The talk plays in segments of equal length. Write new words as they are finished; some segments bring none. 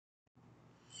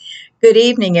Good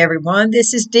evening, everyone.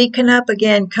 This is Dee Knupp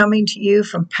again, coming to you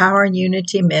from Power and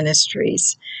Unity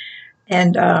Ministries.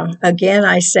 And again,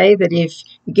 I say that if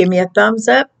you give me a thumbs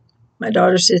up, my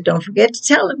daughter says, don't forget to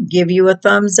tell them, give you a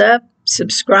thumbs up,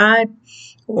 subscribe,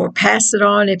 or pass it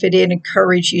on if it didn't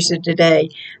encourage you today.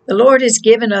 The Lord has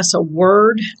given us a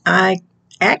word. I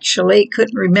actually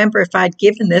couldn't remember if I'd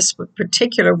given this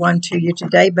particular one to you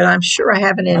today, but I'm sure I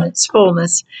have it in its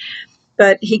fullness.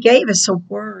 But he gave us a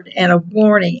word and a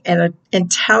warning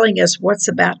and telling us what's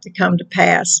about to come to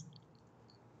pass.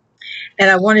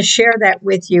 And I want to share that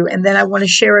with you. And then I want to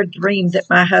share a dream that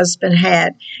my husband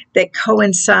had that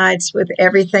coincides with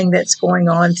everything that's going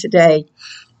on today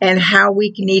and how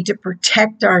we need to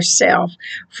protect ourselves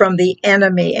from the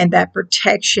enemy. And that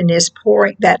protection is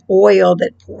pouring that oil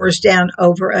that pours down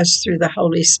over us through the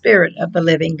Holy Spirit of the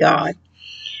living God.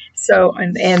 So,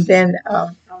 and then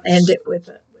I'll end it with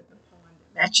a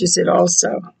matches it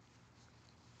also.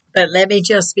 But let me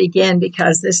just begin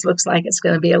because this looks like it's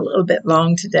going to be a little bit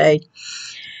long today.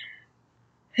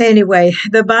 Anyway,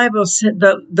 the Bible said,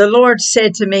 the Lord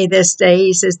said to me this day,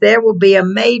 he says, there will be a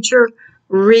major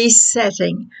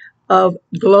resetting of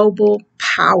global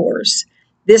powers.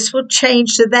 This will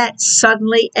change to that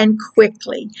suddenly and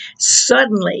quickly.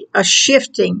 Suddenly, a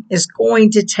shifting is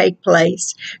going to take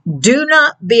place. Do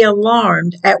not be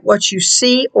alarmed at what you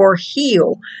see or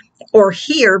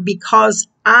hear because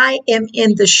I am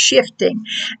in the shifting.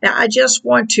 Now, I just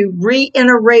want to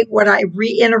reiterate what I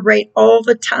reiterate all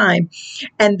the time,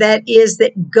 and that is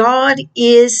that God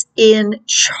is in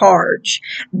charge.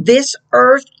 This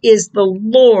earth is the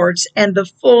Lord's and the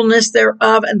fullness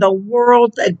thereof, and the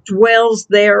world that dwells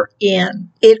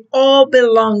therein. It all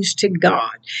belongs to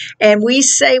God. And we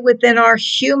say within our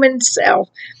human self,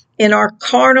 in our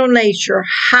carnal nature,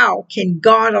 how can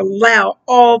God allow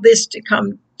all this to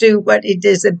come do what it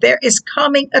is? That there is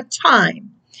coming a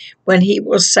time when he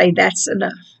will say, that's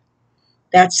enough.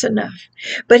 That's enough.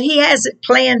 But he has it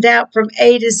planned out from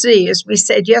A to Z, as we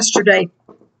said yesterday.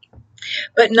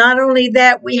 But not only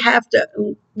that, we have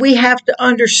to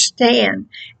understand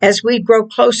as we grow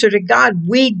closer to God,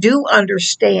 we do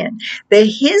understand that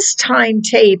his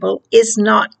timetable is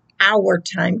not our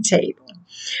timetable.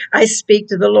 I speak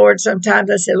to the Lord sometimes.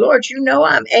 I say, Lord, you know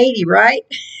I'm 80, right?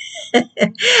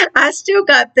 I still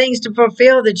got things to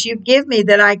fulfill that you give me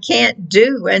that I can't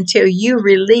do until you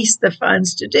release the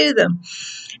funds to do them.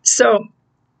 So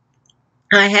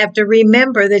I have to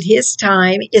remember that his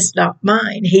time is not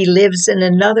mine. He lives in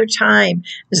another time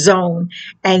zone,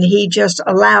 and he just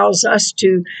allows us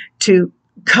to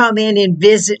come in and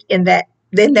visit in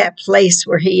that place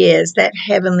where he is, that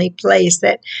heavenly place,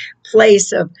 that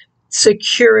place of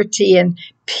security and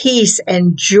peace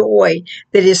and joy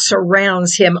that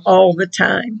surrounds him all the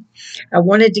time. I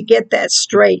wanted to get that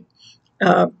straight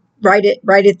right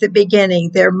at the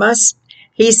beginning.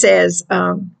 He says,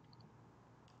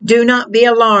 do not be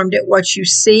alarmed at what you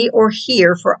see or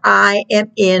hear, for I am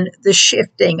in the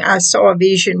shifting. I saw a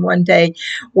vision one day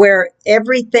where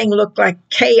everything looked like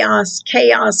chaos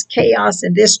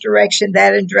in this direction,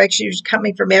 that in direction. It was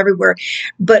coming from everywhere.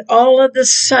 But all of a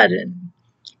sudden,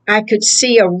 I could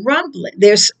see a rumbling.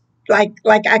 There's like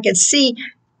I could see,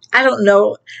 I don't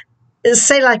know,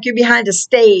 say like you're behind a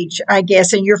stage, I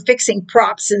guess, and you're fixing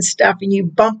props and stuff, and you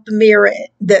bump the mirror,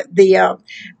 the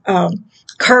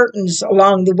curtains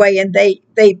along the way, and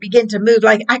they begin to move.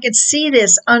 Like I could see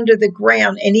this under the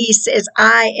ground, and he says,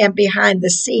 I am behind the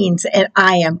scenes, and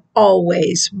I am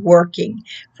always working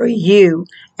for you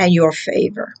and your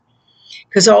favor,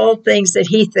 because all things that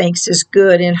he thinks is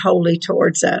good and holy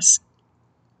towards us.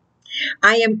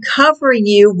 I am covering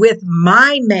you with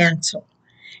my mantle.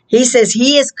 He says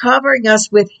he is covering us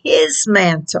with his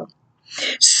mantle.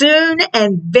 Soon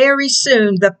and very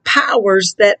soon, the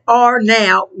powers that are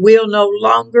now will no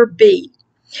longer be.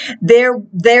 There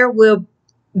will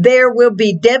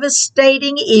be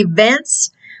devastating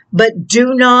events, but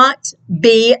do not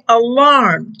be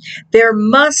alarmed. There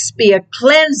must be a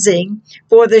cleansing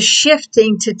for the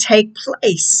shifting to take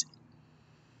place.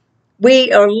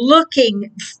 We are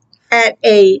looking at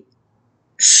a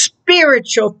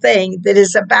spiritual thing that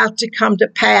is about to come to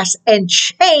pass and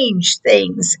change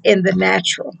things in the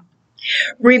natural.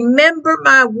 Remember,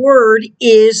 my word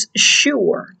is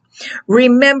sure.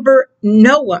 Remember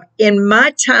Noah. In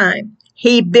my time,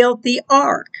 he built the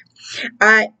ark.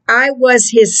 I was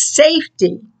his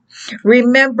safety.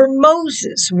 Remember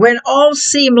Moses. When all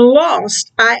seemed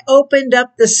lost, I opened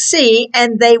up the sea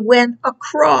and they went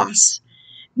across.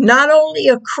 Not only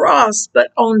across,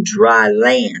 but on dry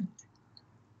land.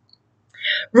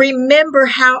 Remember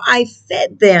how I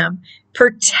fed them,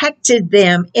 protected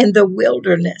them in the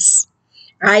wilderness.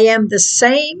 I am the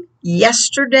same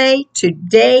yesterday,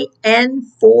 today, and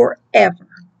forever.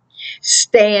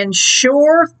 Stand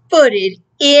sure-footed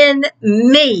in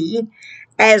me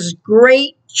as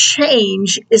great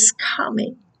change is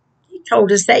coming. He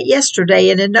told us that yesterday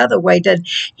in another way.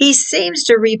 He seems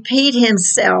to repeat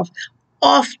himself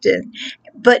often,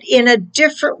 but in a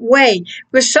different way.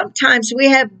 Because sometimes we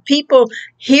have people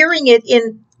hearing it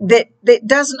in that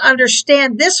doesn't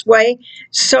understand this way,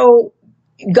 so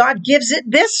God gives it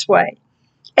this way.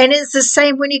 And it's the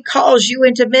same when he calls you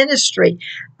into ministry.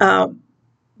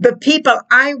 The people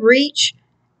I reach,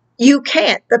 you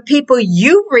can't. The people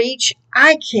you reach,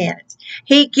 I can't.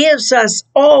 He gives us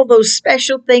all those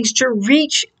special things to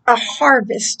reach a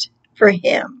harvest for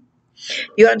him.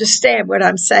 You understand what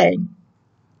I'm saying?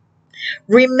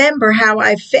 Remember how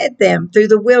I fed them through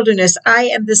the wilderness. I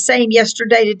am the same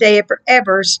yesterday, today, and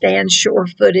forever. Stand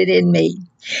sure-footed in me.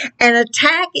 An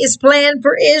attack is planned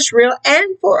for Israel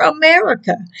and for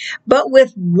America, but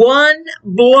with one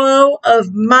blow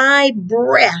of my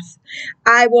breath,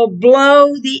 I will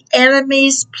blow the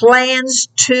enemy's plans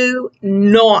to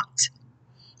naught.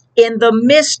 In the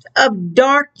midst of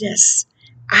darkness,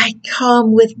 I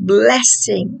come with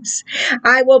blessings.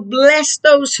 I will bless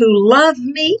those who love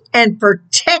me and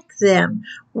protect them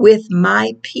with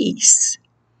my peace.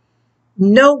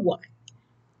 No one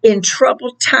in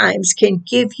troubled times can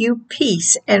give you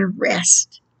peace and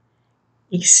rest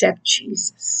except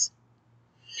Jesus.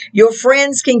 Your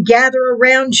friends can gather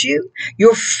around you,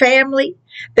 your family.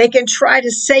 They can try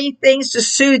to say things to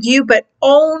soothe you, but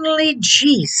only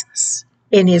Jesus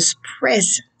in his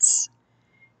presence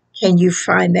can you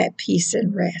find that peace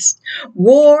and rest.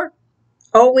 War,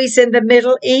 always in the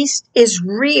Middle East, is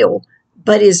real,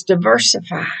 but is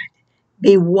diversified.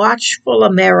 Be watchful,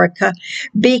 America.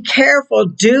 Be careful.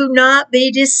 Do not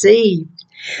be deceived.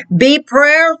 Be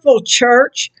prayerful,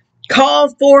 church. Call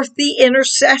forth the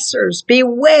intercessors.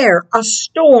 Beware, a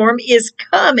storm is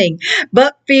coming,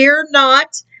 but fear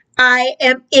not. I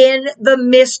am in the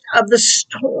midst of the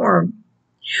storm.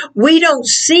 We don't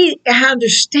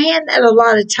understand that a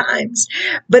lot of times,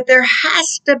 but there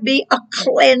has to be a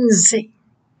cleansing.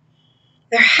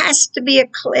 There has to be a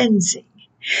cleansing.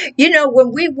 You know,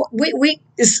 when we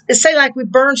say like we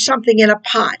burn something in a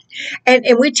pot and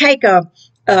we take a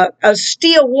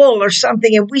steel wool or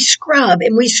something and we scrub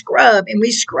and we scrub and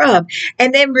we scrub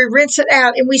and then we rinse it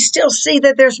out and we still see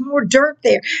that there's more dirt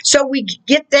there. So we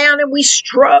get down and we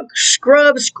scrub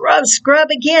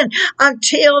again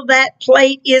until that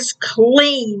plate is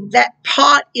clean. That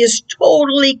pot is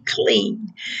totally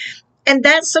clean. And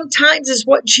that sometimes is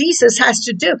what Jesus has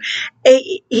to do.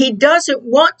 He doesn't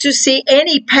want to see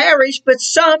any perish, but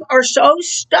some are so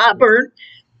stubborn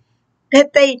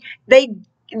that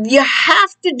you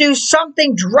have to do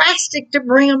something drastic to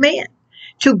bring them in,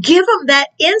 to give them that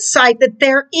insight that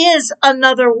there is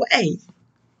another way.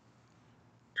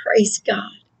 Praise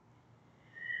God.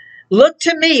 Look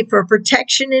to me for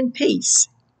protection and peace.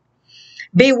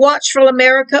 Be watchful,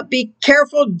 America. Be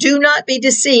careful. Do not be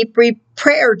deceived.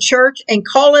 Prepare, church, and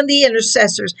call in the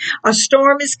intercessors. A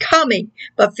storm is coming,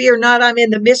 but fear not. I'm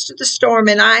in the midst of the storm,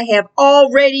 and I have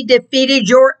already defeated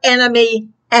your enemy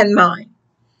and mine.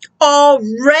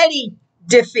 Already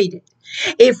defeated.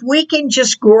 If we can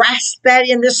just grasp that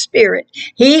in the spirit,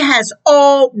 he has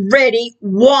already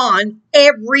won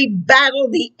every battle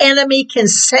the enemy can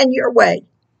send your way.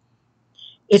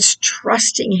 It's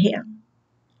trusting him.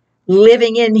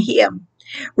 Living in him,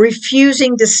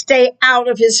 refusing to stay out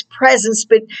of his presence,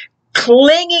 but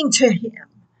clinging to him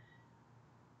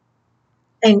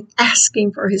and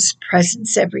asking for his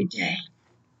presence every day.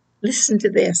 Listen to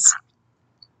this.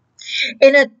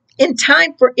 It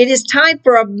is time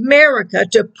for America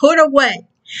to put away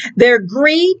their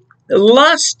greed,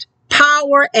 lust,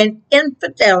 power, and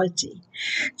infidelity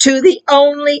to the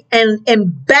only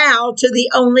and bow to the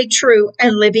only true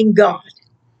and living God.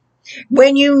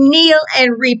 When you kneel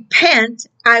and repent,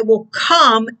 I will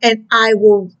come and I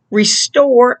will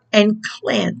restore and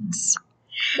cleanse.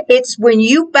 It's when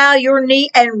you bow your knee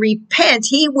and repent,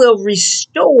 he will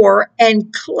restore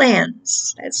and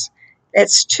cleanse.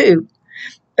 That's two.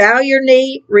 Bow your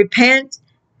knee, repent.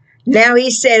 Now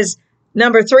he says,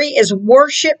 number 3 is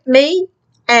worship me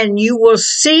and you will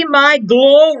see my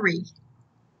glory.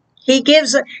 He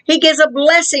gives a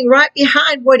blessing right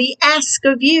behind what he asks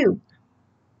of you.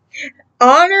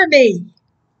 Honor me,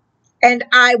 and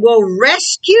I will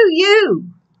rescue you.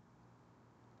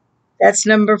 That's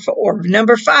number 4.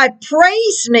 Number 5,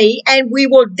 praise me, and we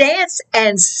will dance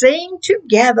and sing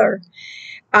together.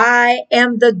 I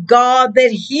am the God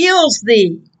that heals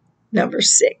thee. Number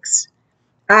 6,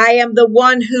 I am the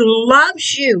one who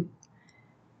loves you.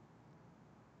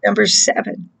 Number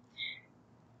 7,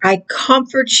 I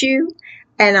comfort you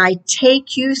and I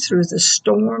take you through the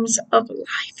storms of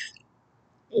life.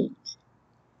 8,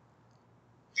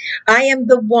 I am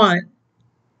the one.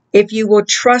 If you will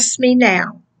trust me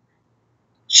now,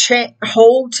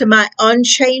 hold to my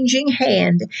unchanging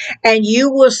hand, and you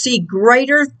will see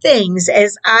greater things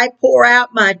as I pour out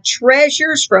my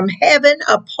treasures from heaven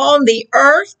upon the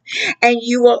earth, and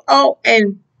you will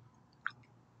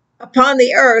upon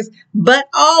the earth, but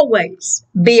always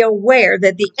be aware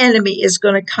that the enemy is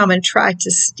going to come and try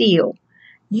to steal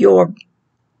your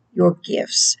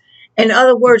gifts. In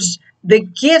other words, the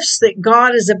gifts that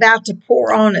God is about to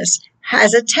pour on us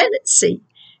has a tendency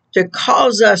to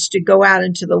cause us to go out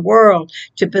into the world,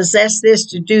 to possess this,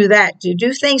 to do that, to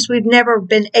do things we've never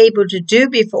been able to do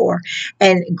before,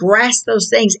 and grasp those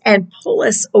things and pull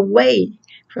us away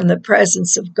from the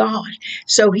presence of God.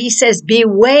 So he says,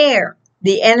 beware,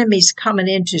 the enemy's coming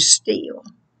in to steal.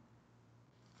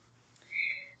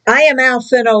 I am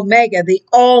Alpha and Omega, the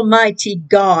Almighty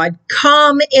God.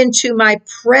 Come into my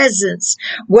presence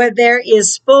where there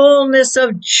is fullness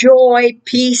of joy,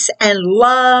 peace, and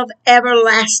love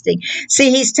everlasting. See,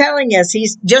 he's telling us,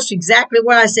 he's just exactly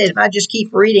what I said. If I just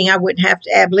keep reading, I wouldn't have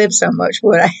to ad-lib so much,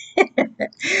 would I?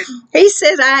 He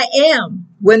says, I am.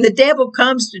 When the devil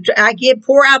comes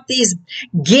pour out these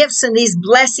gifts and these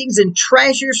blessings and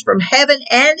treasures from heaven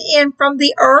and from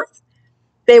the earth,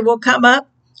 they will come up.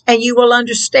 And you will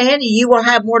understand, and you will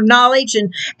have more knowledge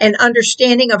and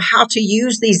understanding of how to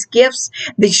use these gifts,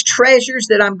 these treasures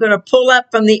that I'm going to pull up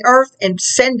from the earth and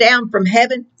send down from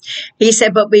heaven. He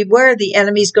said, but beware, the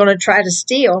enemy's going to try to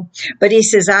steal. But he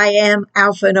says, I am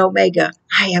Alpha and Omega.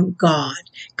 I am God.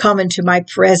 Come into my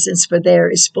presence, for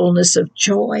there is fullness of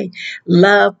joy,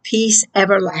 love, peace,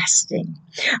 everlasting.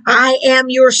 I am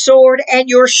your sword and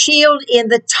your shield in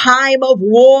the time of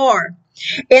war.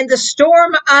 In the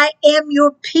storm, I am your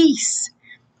peace.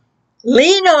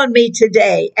 Lean on me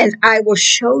today, and I will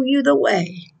show you the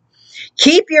way.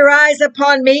 Keep your eyes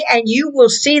upon me, and you will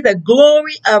see the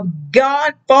glory of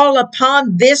God fall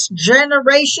upon this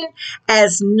generation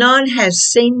as none has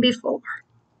seen before.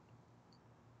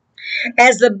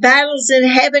 As the battles in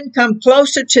heaven come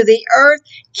closer to the earth,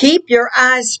 keep your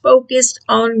eyes focused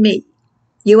on me.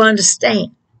 You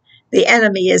understand, the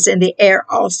enemy is in the air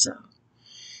also.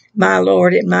 My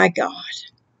Lord and my God.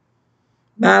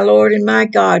 My Lord and my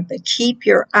God, but keep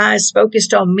your eyes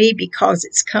focused on me because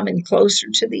it's coming closer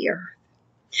to the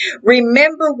earth.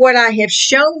 Remember what I have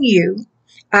shown you.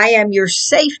 I am your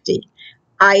safety.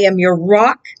 I am your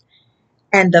rock,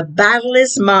 and the battle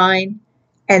is mine,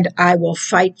 and I will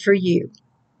fight for you.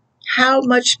 How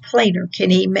much plainer can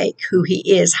he make who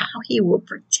he is, how he will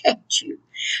protect you?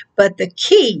 But the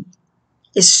key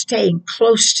is staying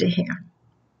close to him,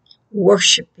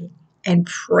 worshiping and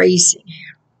praising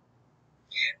him.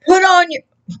 Put on your,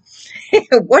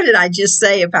 what did I just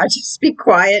say? If I just be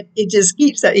quiet, it just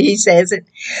keeps, he says it.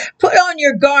 Put on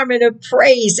your garment of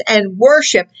praise and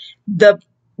worship, the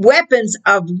weapons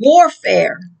of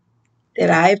warfare that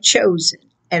I have chosen,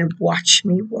 and watch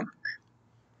me work.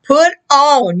 Put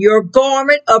on your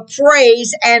garment of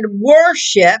praise and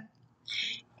worship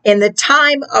in the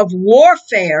time of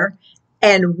warfare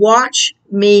and watch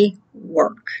me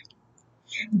work.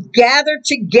 Gather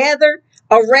together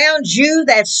around you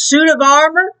that suit of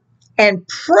armor and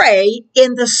pray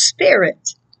in the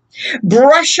Spirit.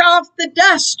 Brush off the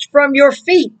dust from your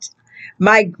feet.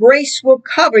 My grace will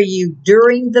cover you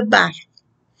during the battle.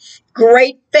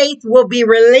 Great faith will be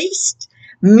released.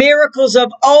 Miracles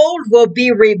of old will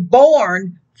be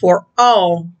reborn for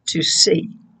all to see.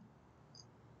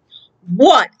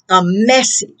 What a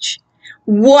message.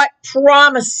 What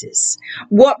promises,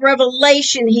 what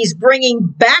revelation he's bringing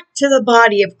back to the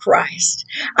body of Christ.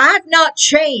 I've not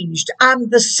changed. I'm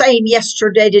the same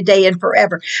yesterday, today, and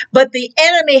forever. But the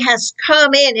enemy has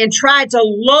come in and tried to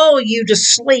lull you to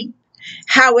sleep.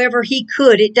 However he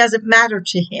could, it doesn't matter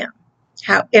to him.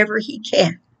 However he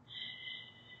can.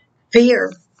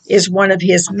 Fear is one of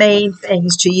his main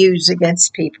things to use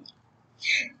against people.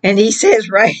 And he says,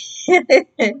 right,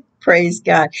 praise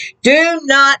God, do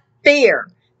not fear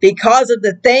because of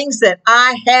the things that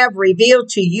I have revealed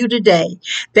to you today,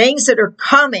 things that are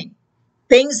coming,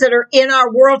 things that are in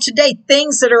our world today,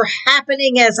 things that are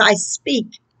happening as I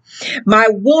speak. My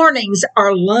warnings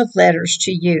are love letters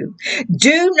to you.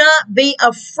 Do not be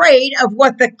afraid of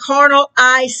what the carnal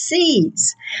eye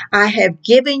sees. I have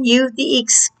given you the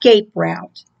escape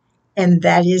route, and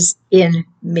that is in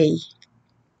me.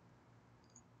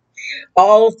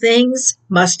 All things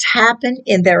must happen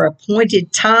in their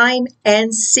appointed time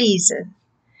and season.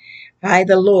 I,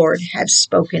 the Lord, have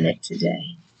spoken it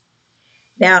today.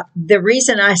 Now, the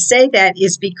reason I say that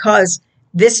is because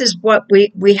this is what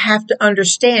we have to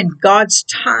understand. God's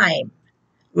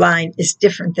timeline is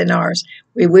different than ours.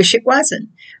 We wish it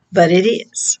wasn't, but it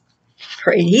is.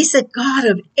 He's a God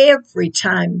of every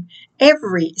time,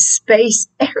 every space,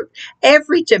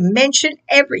 every dimension,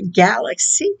 every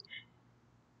galaxy.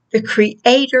 The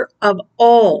creator of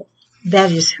all.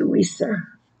 That is who we serve.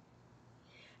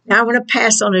 Now I want to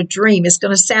pass on a dream. It's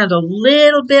going to sound a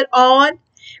little bit odd,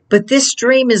 but this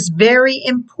dream is very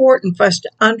important for us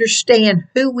to understand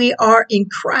who we are in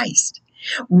Christ.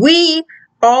 We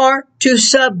are to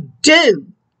subdue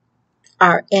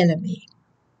our enemy.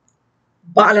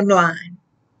 Bottom line.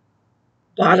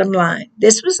 Bottom line.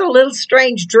 This was a little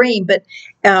strange dream, but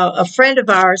a friend of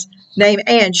ours named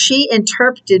Ann, she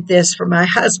interpreted this for my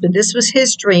husband. This was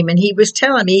his dream, and he was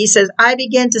telling me, he says, I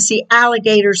began to see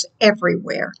alligators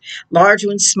everywhere, large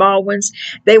ones, small ones.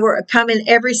 They were coming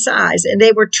every size, and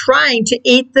they were trying to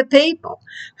eat the people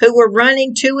who were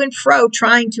running to and fro,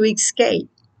 trying to escape.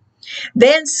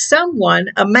 Then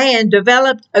a man,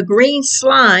 developed a green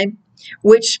slime,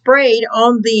 which sprayed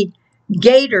on the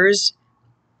gators.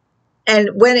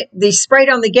 And when they sprayed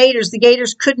on the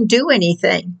gators couldn't do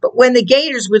anything. But when the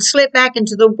gators would slip back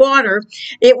into the water,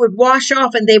 it would wash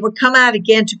off and they would come out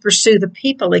again to pursue the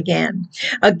people again.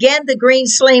 Again, the green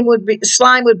slime would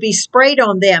be sprayed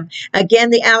on them.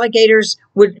 Again, the alligators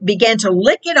would begin to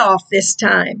lick it off this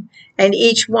time, and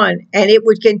each one, and it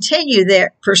would continue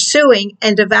there pursuing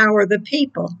and devour the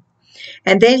people.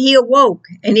 And then he awoke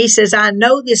and he says, I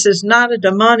know this is not a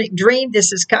demonic dream. This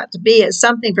has got to be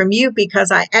something from you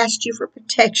because I asked you for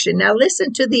protection. Now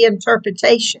listen to the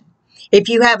interpretation. If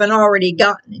you haven't already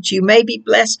gotten it, you may be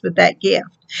blessed with that gift.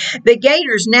 The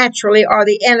gators naturally are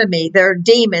the enemy. They're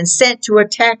demons sent to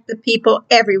attack the people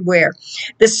everywhere.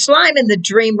 The slime in the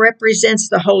dream represents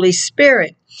the Holy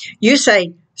Spirit. You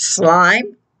say,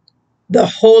 slime, the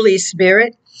Holy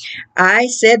Spirit. I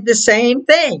said the same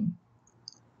thing.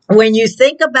 When you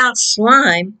think about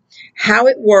slime, how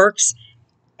it works,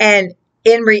 and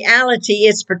in reality,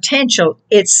 its potential,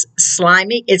 it's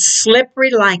slimy, it's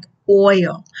slippery like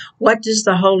oil. What does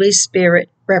the Holy Spirit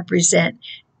represent?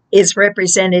 It's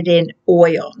represented in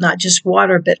oil, not just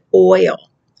water, but oil,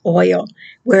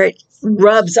 where it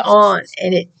rubs on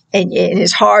and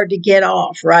it's hard to get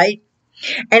off, right?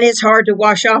 And it's hard to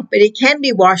wash off, but it can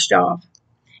be washed off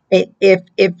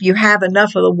if you have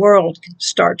enough of the world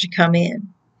start to come in.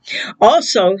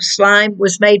 Also, slime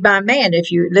was made by man.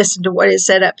 If you listen to what it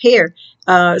said up here,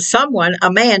 a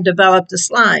man developed a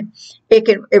slime.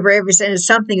 It represented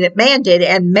something that man did,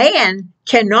 and man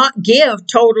cannot give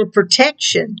total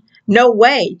protection. No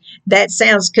way. That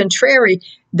sounds contrary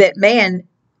that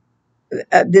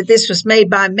that this was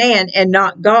made by man and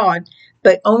not God.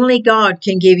 But only God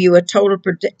can give you a total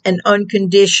and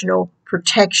unconditional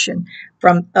protection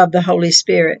of the Holy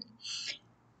Spirit.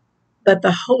 But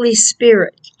the Holy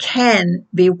Spirit can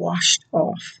be washed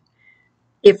off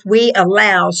if we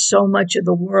allow so much of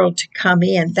the world to come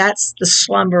in. That's the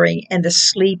slumbering and the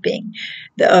sleeping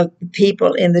of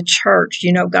people in the church.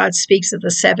 You know, God speaks of the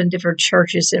 7 different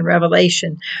churches in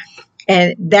Revelation,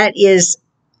 and that is,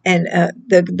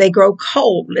 they grow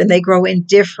cold and they grow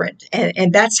indifferent,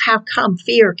 and that's how come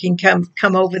fear can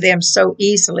come over them so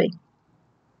easily.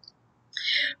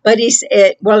 But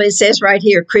it says right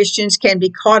here, Christians can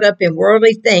be caught up in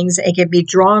worldly things and can be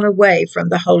drawn away from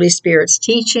the Holy Spirit's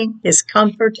teaching, His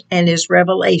comfort, and His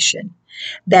revelation.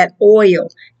 That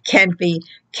oil can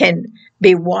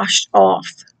be washed off,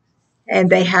 and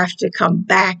they have to come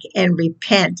back and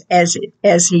repent, as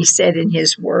He said in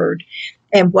His Word.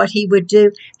 And what He would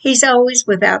do, He's always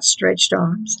with outstretched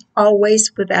arms,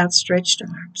 always with outstretched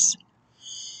arms.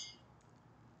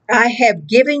 I have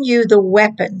given you the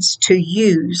weapons to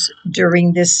use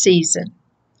during this season,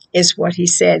 is what He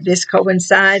said. This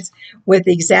coincides with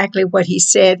exactly what He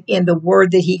said in the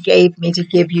word that He gave me to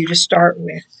give you to start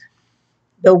with.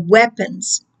 The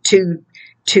weapons to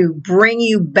bring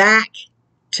you back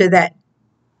to that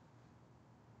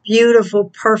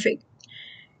beautiful, perfect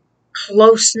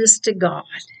closeness to God.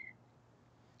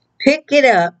 Pick it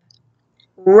up,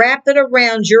 wrap it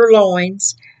around your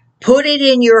loins, put it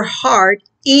in your heart,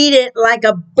 eat it like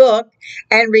a book,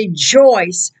 and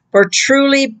rejoice, for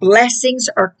truly blessings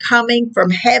are coming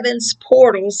from heaven's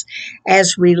portals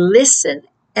as we listen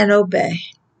and obey.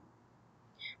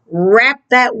 Wrap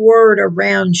that word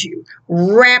around you.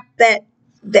 Wrap that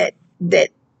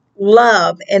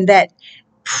love and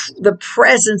the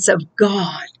presence of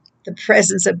God. The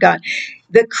presence of God.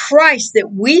 The Christ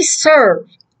that we serve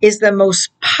is the most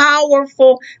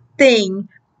powerful thing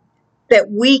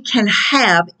that we can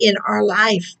have in our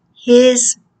life.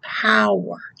 His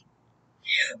power.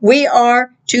 We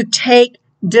are to take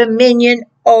dominion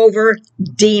over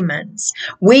demons.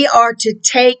 We are to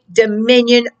take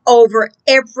dominion over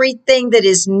everything that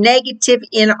is negative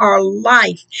in our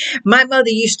life. My mother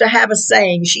used to have a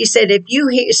saying. She said, if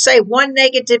you say one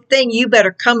negative thing, you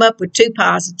better come up with two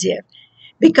positive,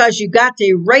 because you got to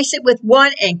erase it with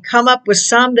one and come up with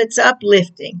some that's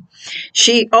uplifting.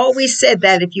 She always said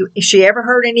that if she ever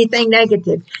heard anything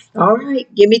negative, all right,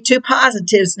 give me two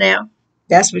positives now.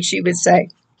 That's what she would say.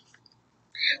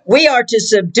 We are to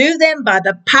subdue them by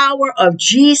the power of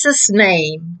Jesus'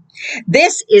 name.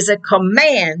 This is a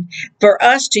command for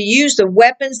us to use the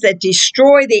weapons that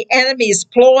destroy the enemy's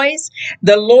ploys.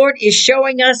 The Lord is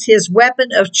showing us his weapon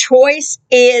of choice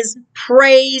is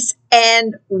praise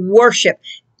and worship.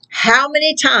 How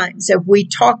many times have we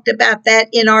talked about that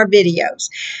in our videos?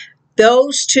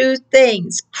 Those two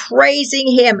things,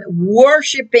 praising him,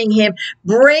 worshiping him,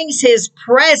 brings his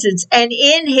presence, and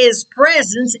in his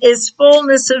presence is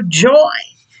fullness of joy.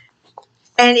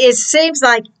 And it seems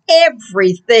like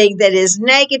everything that is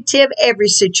negative, every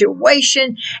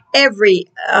situation, every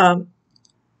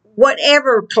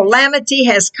whatever calamity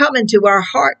has come into our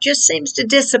heart just seems to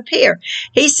disappear.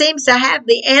 He seems to have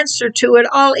the answer to it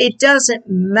all. It doesn't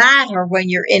matter when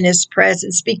you're in his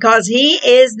presence, because he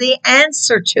is the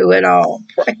answer to it all.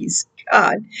 Praise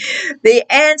God. The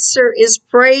answer is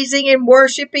praising and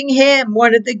worshiping him,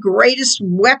 one of the greatest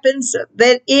weapons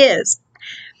that is.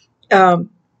 In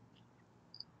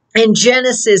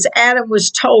Genesis, Adam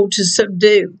was told to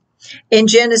subdue. In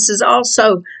Genesis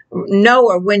also,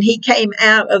 Noah, when he came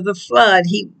out of the flood,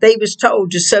 they was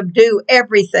told to subdue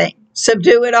everything.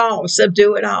 Subdue it all.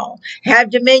 Subdue it all.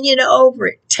 Have dominion over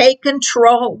it. Take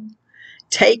control.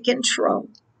 Take control.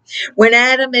 When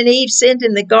Adam and Eve sinned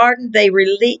in the garden, they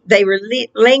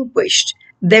relinquished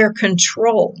their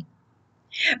control.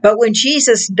 But when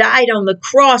Jesus died on the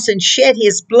cross and shed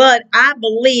his blood, I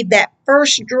believe that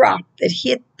first drop that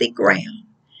hit the ground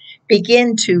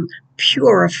began to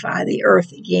purify the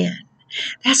earth again.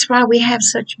 That's why we have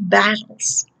such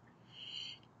battles.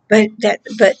 But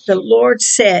the Lord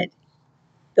said,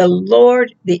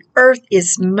 the earth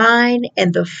is mine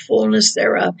and the fullness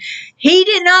thereof. He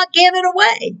did not give it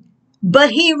away,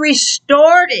 but he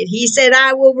restored it. He said,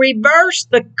 I will reverse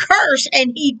the curse,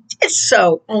 and he did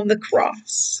so on the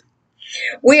cross.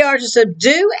 We are to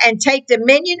subdue and take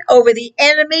dominion over the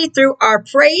enemy through our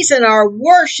praise and our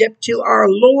worship to our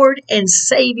Lord and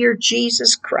Savior,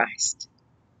 Jesus Christ.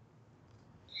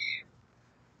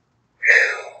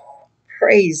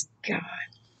 Praise God.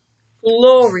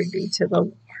 Glory be to the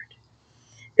Lord.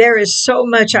 There is so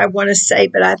much I want to say,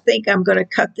 but I think I'm going to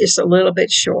cut this a little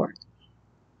bit short.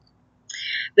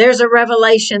 There's a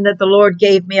revelation that the Lord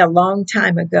gave me a long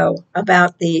time ago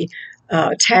about the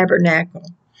tabernacle.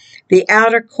 The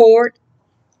outer court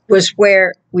was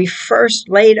where we first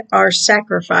laid our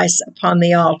sacrifice upon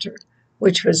the altar,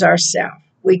 which was ourself.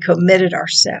 We committed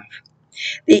ourselves.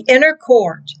 The inner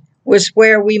court was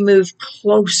where we moved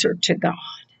closer to God.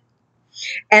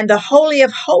 And the Holy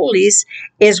of Holies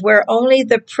is where only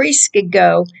the priest could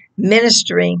go,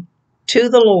 ministering to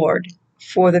the Lord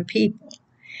for the people.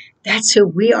 That's who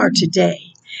we are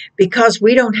today, because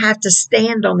we don't have to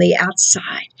stand on the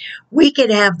outside. We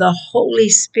can have the Holy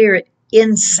Spirit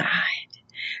inside.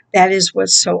 That is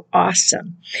what's so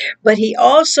awesome. But he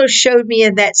also showed me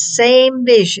in that same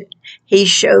vision, he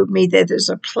showed me that there's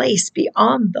a place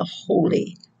beyond the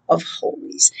Holy of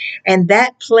Holies. And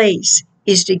that place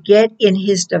is to get in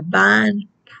his divine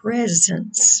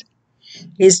presence.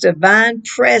 His divine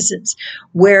presence,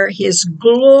 where his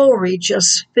glory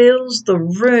just fills the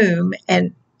room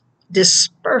and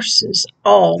disperses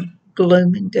all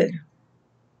gloom and doom.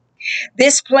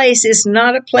 This place is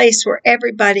not a place where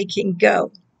everybody can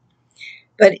go,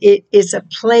 but it is a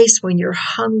place when you're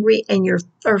hungry and you're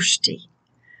thirsty,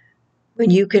 when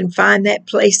you can find that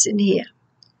place in him.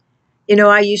 You know,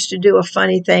 I used to do a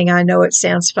funny thing. I know it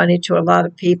sounds funny to a lot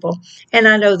of people. And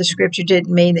I know the scripture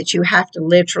didn't mean that you have to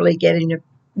literally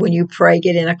when you pray,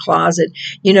 get in a closet.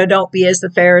 You know, don't be as the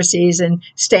Pharisees and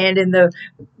stand in the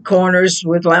corners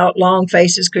with long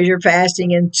faces because you're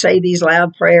fasting and say these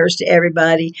loud prayers to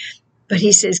everybody. But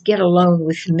he says, get alone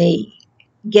with me.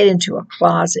 Get into a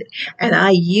closet. And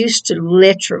I used to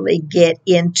literally get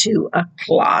into a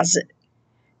closet,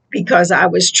 because I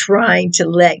was trying to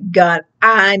let God,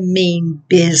 I mean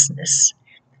business.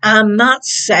 I'm not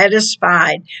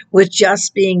satisfied with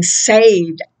just being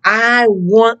saved. I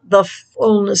want the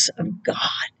fullness of God.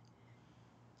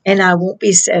 And I won't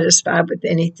be satisfied with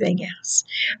anything else.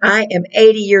 I am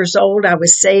 80 years old. I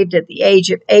was saved at the age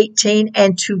of 18.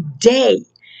 And today,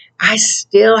 I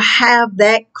still have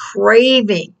that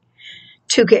craving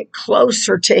to get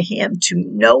closer to him, to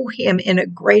know him in a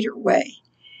greater way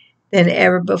than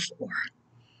ever before.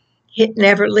 It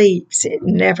never leaves. It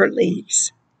never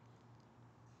leaves.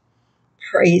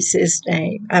 Praise his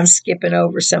name. I'm skipping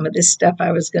over some of this stuff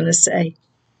I was going to say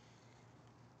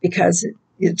because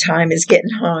the time is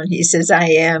getting on. He says, I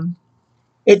am.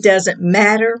 It doesn't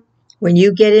matter when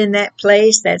you get in that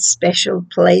place, that special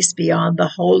place beyond the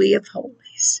Holy of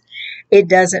Holies. It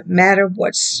doesn't matter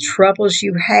what troubles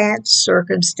you had,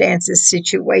 circumstances,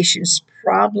 situations,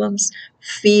 problems,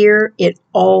 fear, it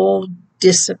all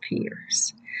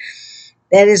disappears.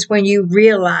 That is when you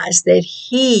realize that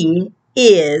he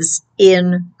is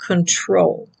in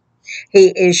control. He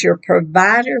is your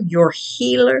provider, your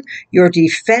healer, your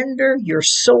defender, your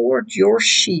sword, your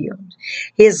shield.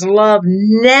 His love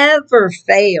never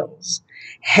fails.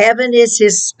 Heaven is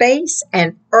his space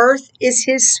and earth is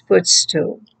his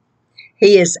footstool.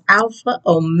 He is Alpha,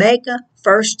 Omega,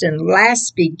 first and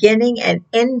last, beginning and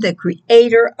end, the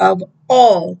creator of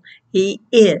all. He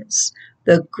is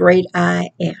the great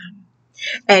I am.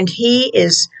 And he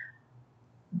is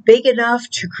big enough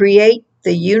to create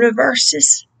the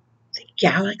universes, the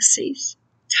galaxies,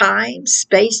 time,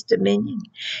 space, dominion.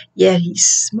 Yet he's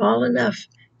small enough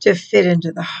to fit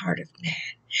into the heart of man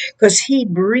because he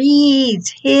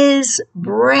breathed his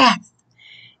breath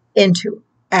into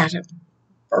Adam,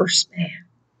 first man,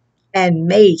 and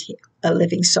made him a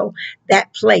living soul.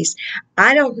 That place,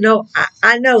 I don't know.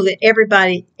 I know that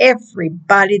everybody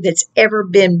that's ever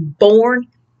been born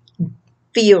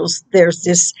feels there's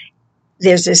this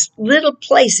little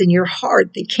place in your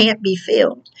heart that can't be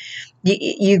filled.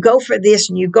 You go for this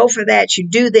and you go for that. You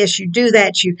do this, you do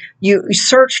that. You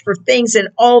search for things in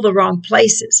all the wrong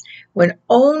places when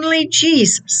only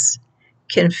Jesus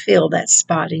can fill that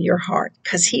spot in your heart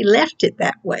because he left it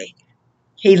that way.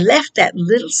 He left that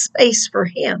little space for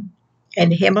him,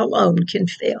 and him alone can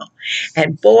fill.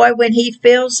 And boy, when he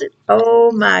fills it,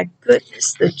 oh my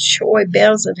goodness, the joy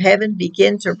bells of heaven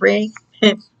begin to ring.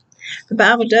 The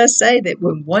Bible does say that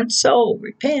when one soul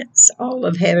repents, all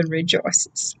of heaven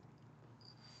rejoices.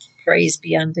 Praise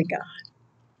be unto God.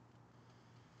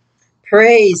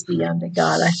 Praise be unto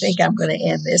God. I think I'm going to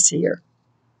end this here.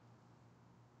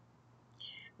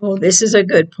 Oh, this is a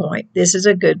good point. This is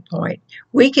a good point.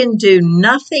 We can do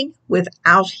nothing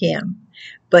without him,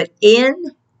 but in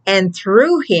and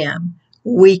through him,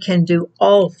 we can do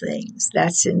all things.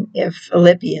 That's in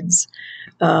Philippians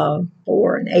 4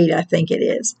 and 8, I think it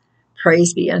is.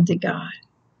 Praise be unto God.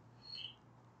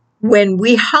 When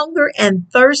we hunger and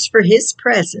thirst for his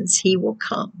presence, he will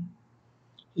come.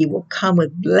 He will come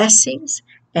with blessings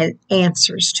and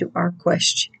answers to our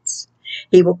questions.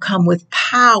 He will come with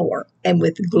power and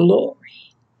with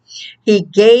glory. He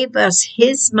gave us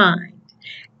his mind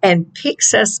and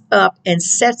picks us up and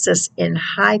sets us in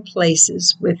high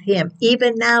places with him.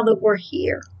 Even now that we're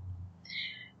here,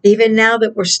 even now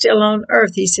that we're still on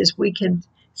earth, he says we can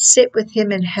sit with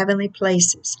him in heavenly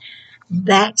places.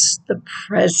 That's the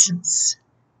presence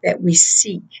that we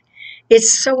seek.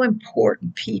 It's so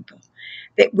important, people,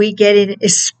 that we get in,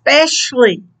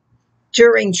 especially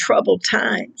during troubled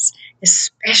times,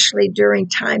 especially during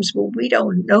times where we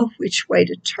don't know which way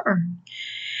to turn.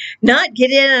 Not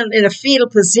get in a fetal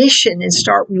position and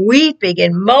start weeping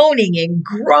and moaning and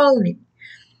groaning,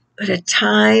 but a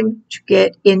time to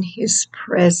get in his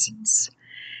presence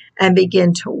and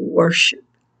begin to worship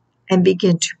and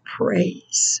begin to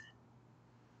praise.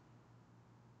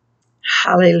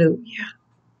 Hallelujah.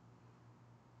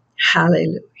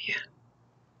 Hallelujah.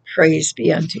 Praise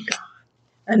be unto God.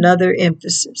 Another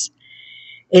emphasis.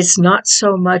 It's not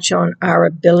so much on our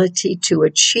ability to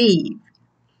achieve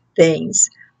things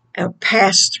and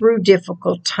pass through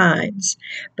difficult times,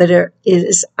 but it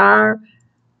is our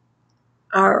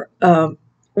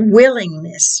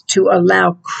willingness to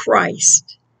allow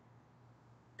Christ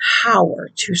power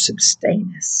to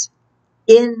sustain us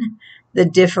in the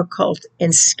difficult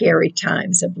and scary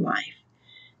times of life,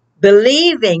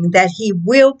 believing that he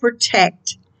will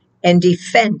protect and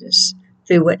defend us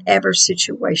through whatever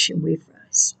situation we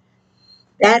face.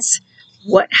 That's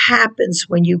what happens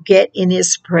when you get in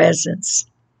his presence.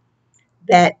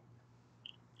 That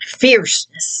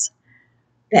fierceness,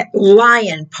 that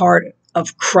lion part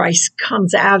of Christ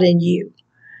comes out in you,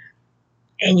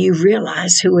 and you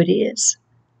realize who it is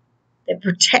that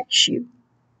protects you.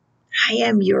 I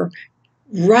am your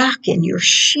rock and your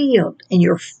shield and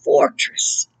your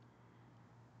fortress.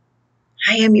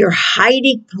 I am your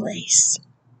hiding place.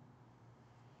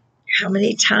 How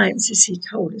many times has he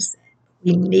told us that?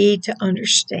 We need to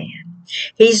understand.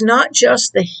 He's not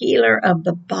just the healer of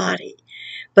the body,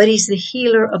 but he's the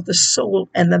healer of the soul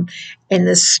and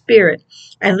the spirit.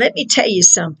 And let me tell you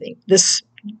something. This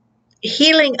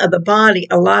healing of the body,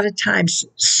 a lot of times,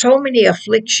 so many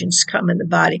afflictions come in the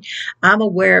body. I'm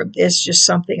aware of this, just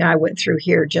something I went through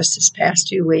here just this past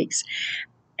 2 weeks.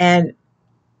 And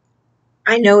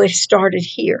I know it started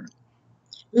here.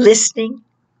 Listening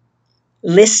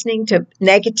to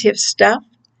negative stuff,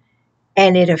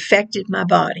 and it affected my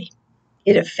body.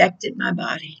 It affected my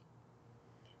body.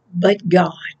 But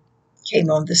God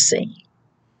came on the scene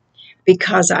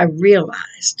because I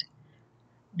realized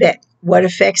that what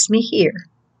affects me here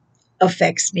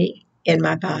affects me in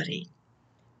my body.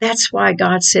 That's why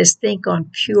God says, think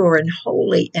on pure and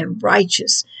holy and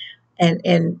righteous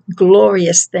and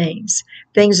glorious things,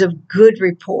 things of good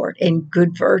report and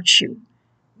good virtue,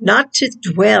 not to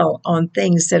dwell on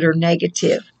things that are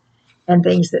negative and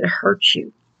things that hurt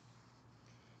you.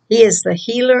 He is the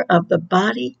healer of the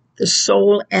body, the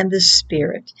soul, and the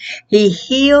spirit. He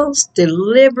heals,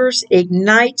 delivers,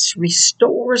 ignites,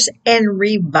 restores, and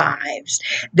revives.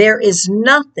 There is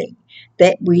nothing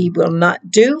that we will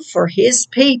not do for his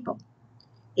people.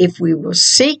 If we will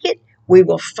seek it, we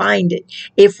will find it.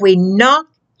 If we knock,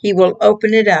 he will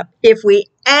open it up. If we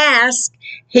ask,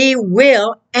 he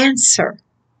will answer.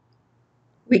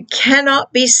 We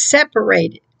cannot be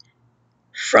separated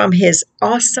from his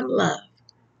awesome love.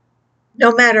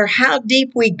 No matter how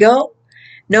deep we go,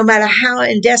 no matter how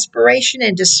in desperation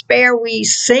and despair we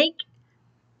sink,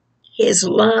 his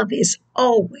love is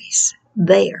always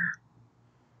there.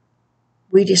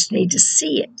 We just need to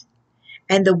see it.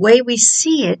 And the way we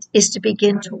see it is to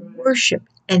begin to worship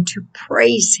and to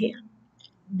praise him.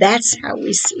 That's how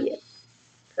we see it.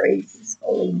 Praise his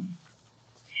holy name.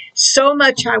 So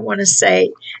much I want to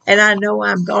say, and I know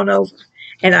I'm gone over,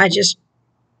 and I just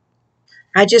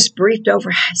briefed over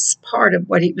as part of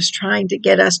what he was trying to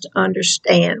get us to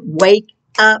understand. Wake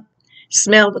up,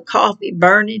 smell the coffee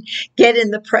burning, get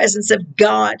in the presence of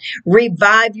God,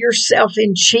 revive yourself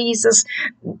in Jesus,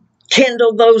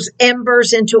 kindle those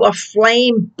embers into a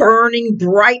flame burning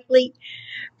brightly,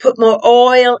 put more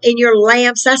oil in your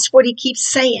lamps. That's what he keeps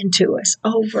saying to us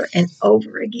over and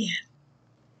over again.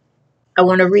 I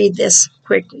want to read this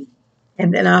quickly,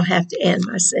 and then I'll have to end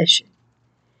my session.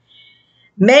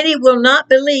 Many will not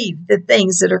believe the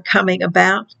things that are coming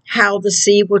about, how the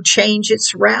sea will change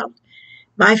its route.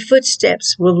 My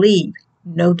footsteps will leave,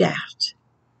 no doubt.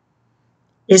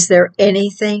 Is there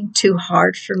anything too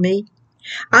hard for me?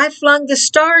 I flung the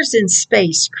stars in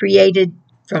space, created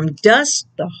from dust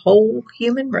the whole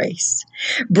human race.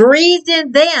 Breathed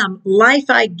in them life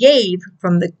I gave,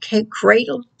 from the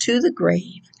cradle to the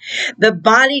grave. The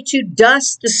body to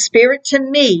dust, the spirit to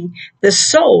me, the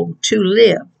soul to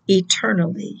live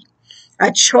eternally.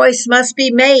 A choice must be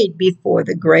made before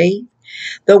the grave,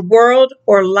 the world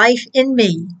or life in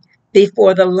me,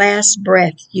 before the last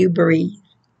breath you breathe.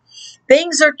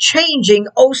 Things are changing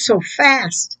oh so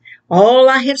fast. All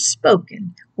I have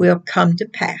spoken will come to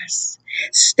pass.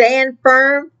 Stand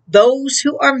firm, those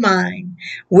who are mine.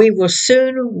 We will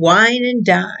soon wine and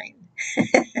dine.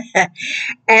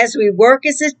 As we work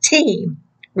as a team,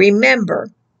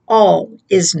 remember, all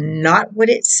is not what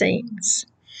it seems.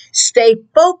 Stay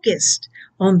focused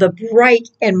on the bright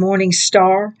and morning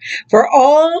star, for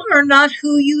all are not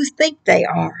who you think they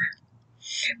are,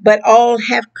 but all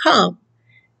have come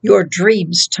your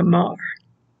dreams to mar.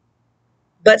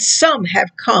 But some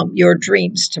have come your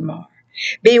dreams to mar.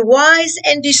 Be wise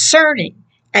and discerning,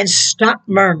 and stop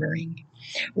murmuring.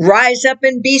 Rise up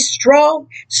and be strong.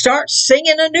 Start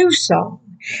singing a new song.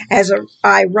 As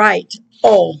I write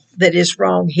all that is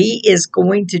wrong, he is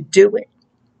going to do it.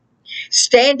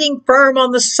 Standing firm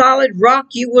on the solid rock,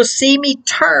 you will see me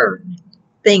turn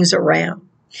things around.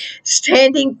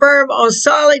 Standing firm on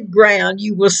solid ground,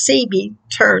 you will see me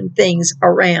turn things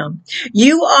around.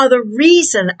 You are the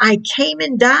reason I came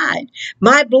and died.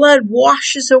 My blood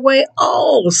washes away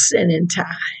all sin and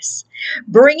ties,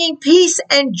 bringing peace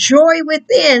and joy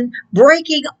within,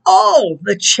 breaking all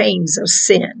the chains of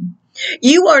sin.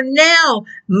 You are now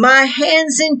my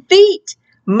hands and feet,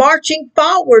 marching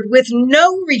forward with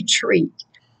no retreat,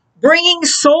 bringing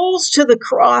souls to the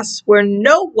cross where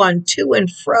no one to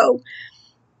and fro,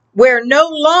 where no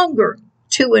longer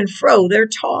to and fro they're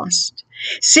tossed.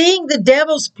 Seeing the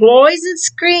devil's ploys and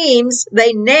schemes,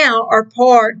 they now are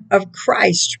part of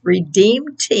Christ's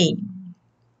redeemed team.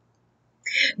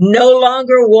 No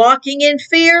longer walking in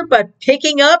fear, but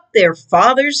picking up their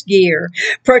Father's gear,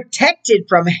 protected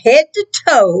from head to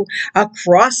toe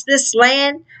across this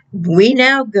land we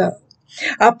now go.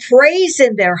 A praise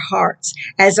in their hearts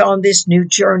as on this new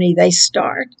journey they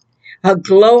start. a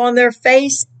glow on their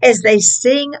face as they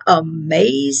sing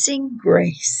Amazing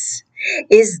Grace.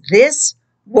 Is this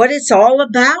what it's all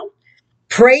about?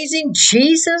 Praising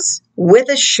Jesus with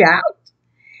a shout?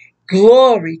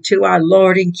 Glory to our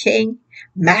Lord and King,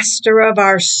 Master of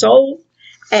our soul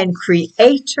and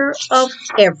Creator of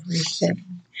everything.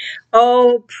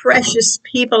 Oh, precious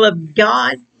people of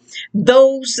God,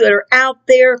 those that are out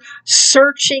there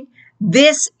searching,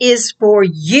 this is for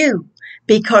you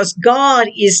because God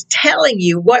is telling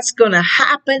you what's going to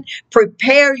happen.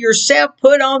 Prepare yourself,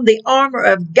 put on the armor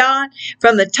of God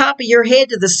from the top of your head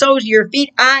to the soles of your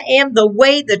feet. I am the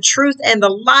way, the truth, and the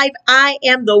life. I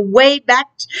am the way back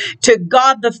to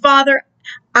God the Father.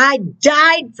 I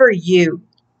died for you.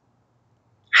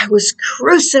 I was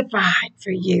crucified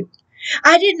for you.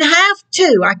 I didn't have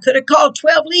to. I could have called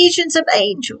 12 legions of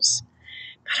angels,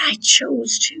 but I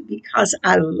chose to because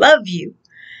I love you.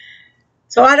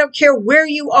 So I don't care where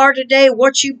you are today,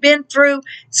 what you've been through,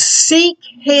 seek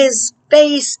his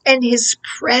face and his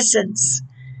presence.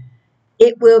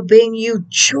 It will bring you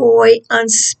joy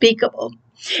unspeakable.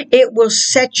 It will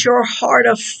set your heart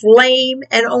aflame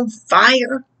and on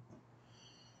fire.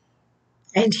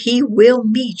 And he will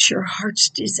meet your heart's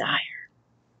desire.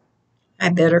 I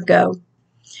better go.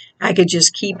 I could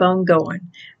just keep on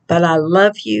going. But I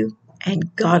love you,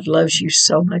 and God loves you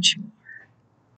so much more.